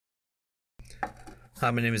Hi,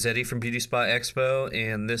 my name is Eddie from Beauty Spa Expo,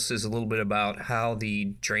 and this is a little bit about how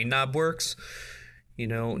the drain knob works. You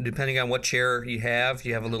know, depending on what chair you have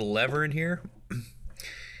a little lever in here,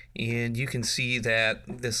 and you can see that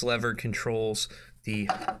this lever controls the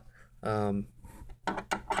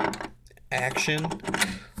action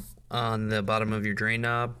on the bottom of your drain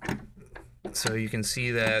knob. So you can see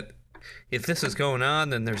that if this is going on,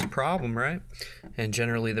 then there's a problem, right? And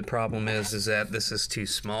generally the problem is that this is too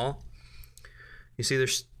small. You see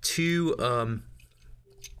there's two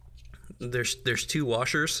there's two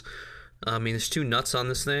washers. There's two nuts on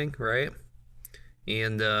this thing, right?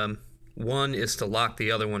 And one is to lock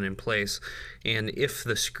the other one in place. And if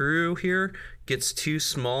the screw here gets too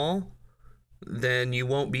small, then you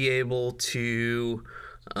won't be able to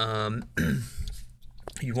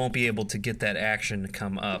you won't be able to get that action to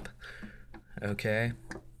come up. Okay.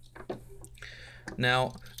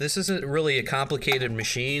 Now, this isn't really a complicated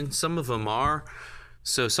machine. Some of them are.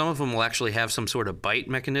 So some of them will actually have some sort of bite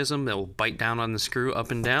mechanism that will bite down on the screw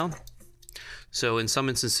up and down. So in some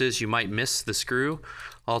instances, you might miss the screw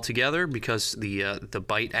altogether because the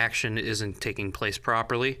bite action isn't taking place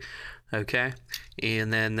properly. Okay,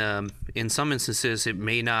 and then in some instances, it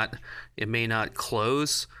may not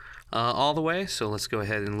close all the way. So let's go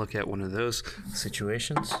ahead and look at one of those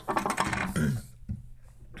situations.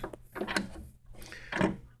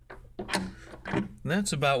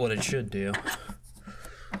 That's about what it should do.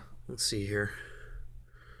 Let's see here.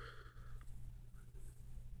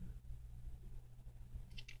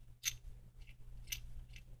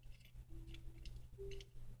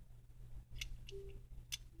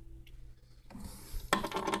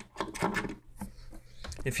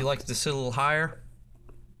 If you like it to sit a little higher,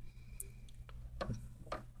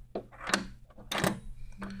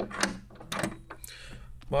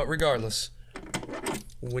 but regardless,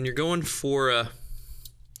 when you're going for a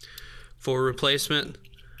replacement,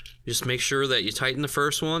 just make sure that you tighten the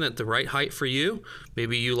first one at the right height for you.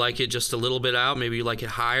 Maybe you like it just a little bit out, maybe you like it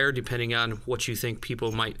higher, depending on what you think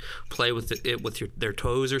people might play with it with their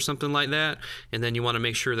toes or something like that. And then you want to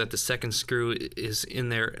make sure that the second screw is in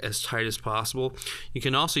there as tight as possible. You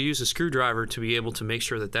can also use a screwdriver to be able to make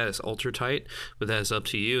sure that that is ultra tight, but that is up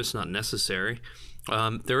to you. It's not necessary.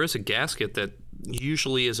 There is a gasket that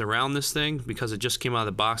usually is around this thing because it just came out of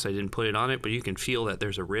the box. I didn't put it on it, but you can feel that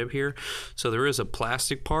there's a rib here. So there is a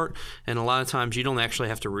plastic part, and a lot of times you don't actually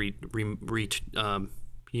have to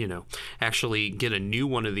actually get a new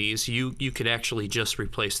one of these. You could actually just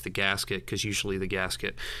replace the gasket because usually the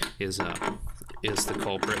gasket is the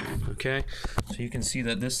culprit. Okay, so you can see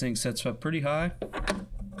that this thing sets up pretty high,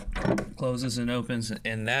 closes and opens,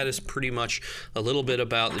 and that is pretty much a little bit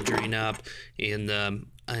about the drain knob and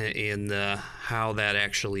how that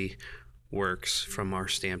actually works from our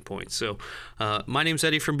standpoint. So my name's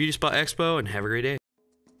Eddie from Beauty Spa Expo, and have a great day.